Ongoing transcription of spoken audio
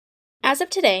As of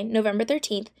today, November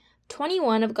 13th,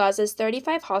 21 of Gaza's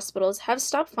 35 hospitals have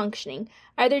stopped functioning,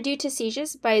 either due to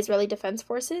sieges by Israeli Defense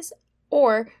Forces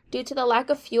or due to the lack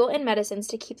of fuel and medicines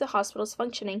to keep the hospitals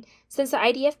functioning since the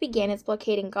IDF began its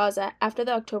blockade in Gaza after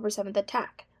the October 7th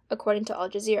attack, according to Al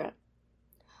Jazeera.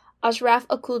 Ashraf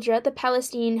Al-Qudra, the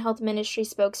Palestinian Health Ministry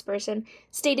spokesperson,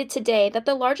 stated today that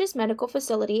the largest medical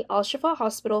facility, Al-Shifa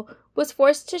Hospital, was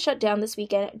forced to shut down this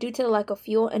weekend due to the lack of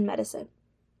fuel and medicine.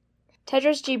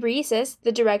 Tedros Ghebreyesus,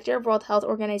 the director of World Health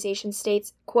Organization,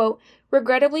 states, quote,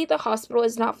 "Regrettably, the hospital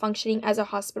is not functioning as a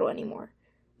hospital anymore.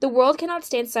 The world cannot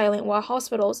stand silent while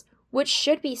hospitals, which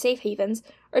should be safe havens,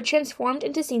 are transformed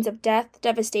into scenes of death,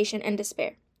 devastation, and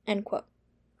despair." End quote.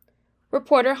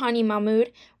 Reporter Hani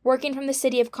Mahmoud, working from the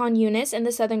city of Khan Yunis in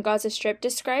the southern Gaza Strip,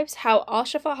 describes how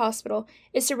Al-Shifa Hospital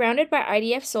is surrounded by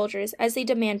IDF soldiers as they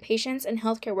demand patients and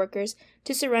healthcare workers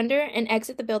to surrender and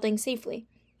exit the building safely.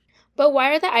 But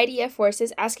why are the IDF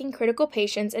forces asking critical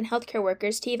patients and healthcare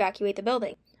workers to evacuate the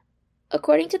building?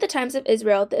 According to the Times of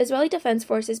Israel, the Israeli Defense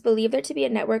Forces believe there to be a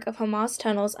network of Hamas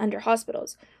tunnels under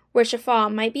hospitals, where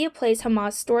Shifa might be a place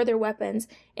Hamas store their weapons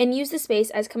and use the space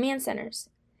as command centers.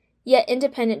 Yet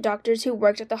independent doctors who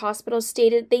worked at the hospital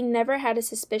stated they never had a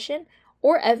suspicion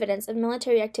or evidence of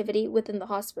military activity within the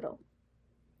hospital.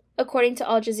 According to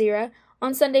Al Jazeera,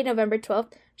 on Sunday, November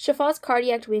 12th, Shifa's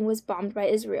cardiac wing was bombed by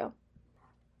Israel.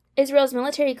 Israel's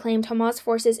military claimed Hamas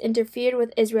forces interfered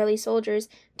with Israeli soldiers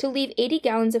to leave 80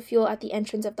 gallons of fuel at the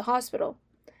entrance of the hospital.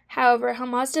 However,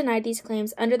 Hamas denied these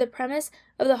claims under the premise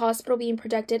of the hospital being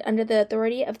protected under the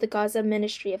authority of the Gaza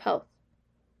Ministry of Health.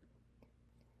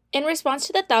 In response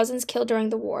to the thousands killed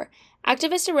during the war,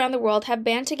 activists around the world have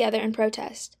banded together in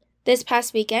protest. This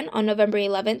past weekend, on November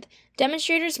 11th,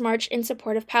 demonstrators marched in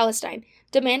support of Palestine,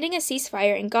 demanding a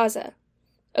ceasefire in Gaza.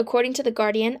 According to The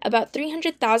Guardian, about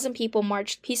 300,000 people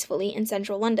marched peacefully in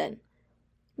central London.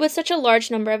 With such a large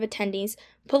number of attendees,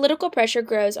 political pressure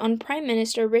grows on Prime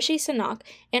Minister Rishi Sunak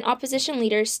and opposition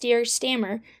leader Keir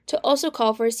Starmer to also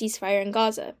call for a ceasefire in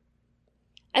Gaza.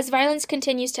 As violence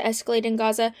continues to escalate in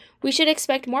Gaza, we should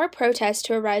expect more protests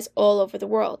to arise all over the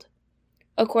world.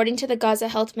 According to the Gaza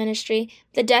Health Ministry,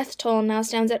 the death toll now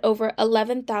stands at over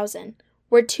 11,000,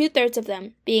 with 2/3 of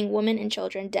them being women and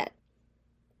children dead.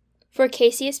 For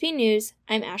KCSB News,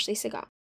 I'm Ashley Segat.